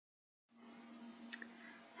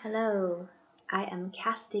Hello, I am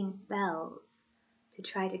casting spells to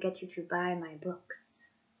try to get you to buy my books.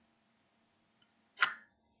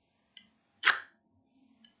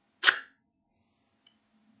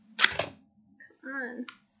 Come on.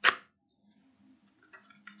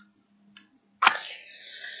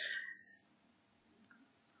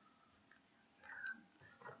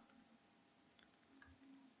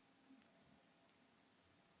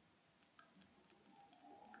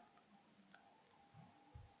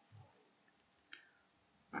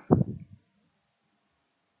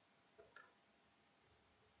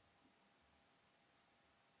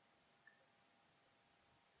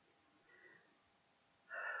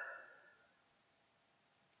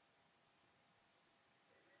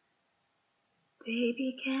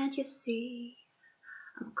 Baby, can't you see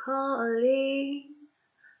I'm calling?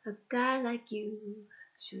 A guy like you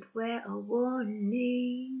should wear a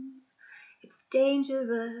warning. It's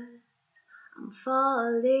dangerous, I'm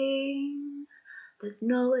falling. There's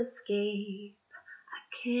no escape, I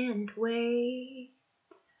can't wait.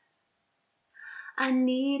 I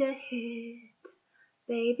need a hit,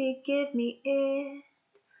 baby, give me it.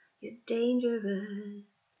 You're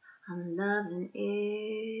dangerous, I'm loving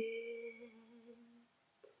it.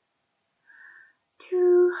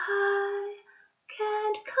 Too high,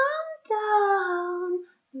 can't come down,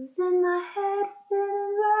 losing my head,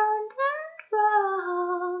 spinning round and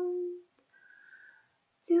round.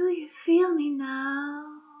 Do you feel me now?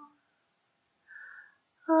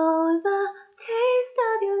 Oh, the taste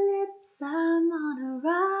of your lips, I'm on a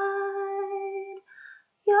ride.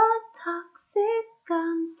 You're toxic,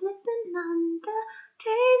 I'm slipping under,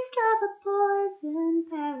 taste of a poison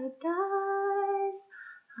paradise.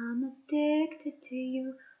 I'm addicted to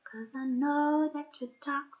you, 'cause I know that you're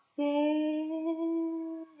toxic.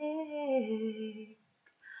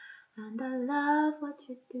 And I love what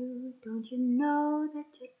you do, don't you know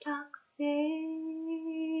that you're toxic?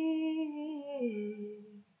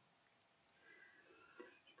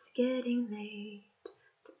 It's getting late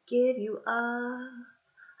to give you up.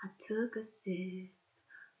 I took a sip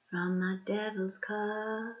from my devil's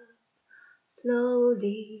cup.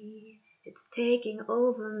 Slowly, it's taking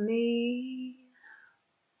over me.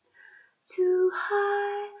 Too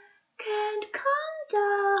high, can't come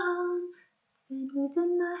down. It's been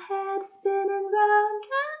losing my head, spinning round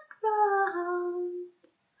and round.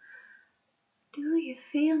 Do you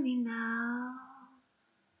feel me now?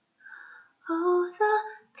 Oh, the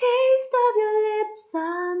taste of your lips,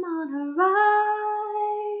 I'm on a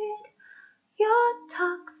ride. You're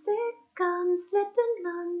toxic, I'm slipping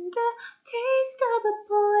under, taste of a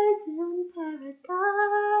poison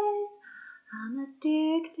paradise. I'm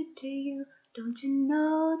addicted to you, don't you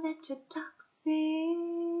know that you're toxic?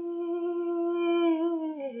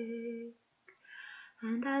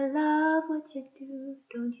 And I love what you do,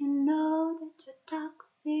 don't you know that you're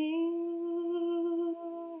toxic?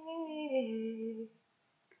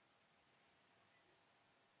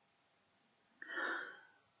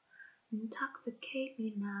 Intoxicate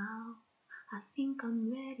me now, I think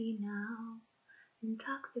I'm ready now.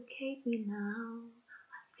 Intoxicate me now,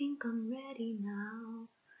 I think I'm ready now.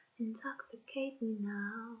 Intoxicate me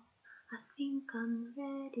now, I think I'm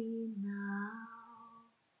ready now.